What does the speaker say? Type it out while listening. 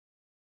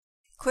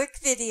quick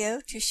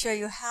video to show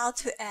you how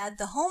to add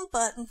the home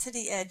button to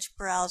the Edge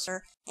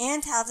browser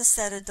and how to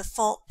set a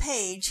default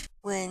page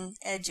when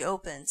Edge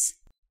opens.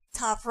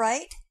 Top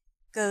right,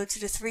 go to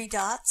the three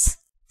dots,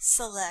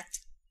 select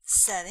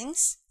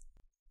Settings.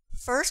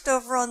 First,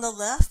 over on the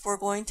left, we're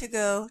going to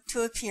go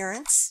to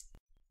Appearance.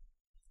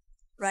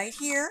 Right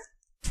here,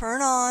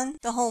 turn on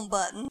the home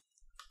button.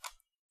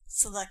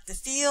 Select the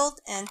field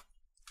and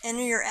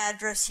enter your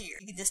address here.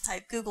 You can just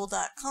type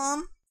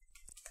google.com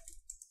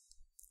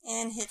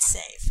and hit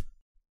Save.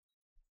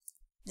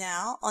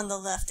 Now, on the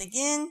left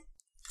again,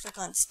 click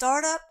on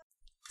Startup.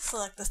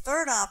 Select the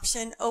third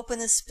option, open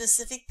a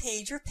specific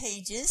page or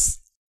pages.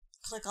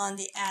 Click on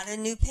the Add a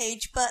New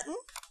Page button.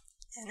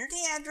 Enter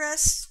the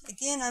address.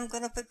 Again, I'm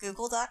going to put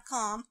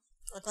google.com.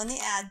 Click on the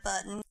Add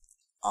button.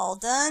 All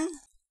done.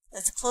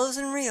 Let's close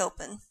and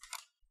reopen.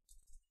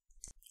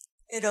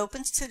 It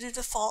opens to the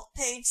default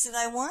page that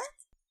I want.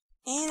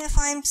 And if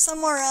I'm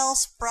somewhere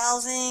else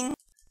browsing,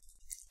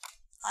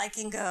 I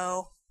can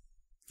go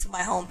to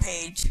my home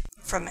page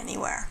from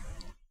anywhere.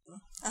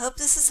 I hope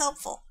this is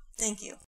helpful. Thank you.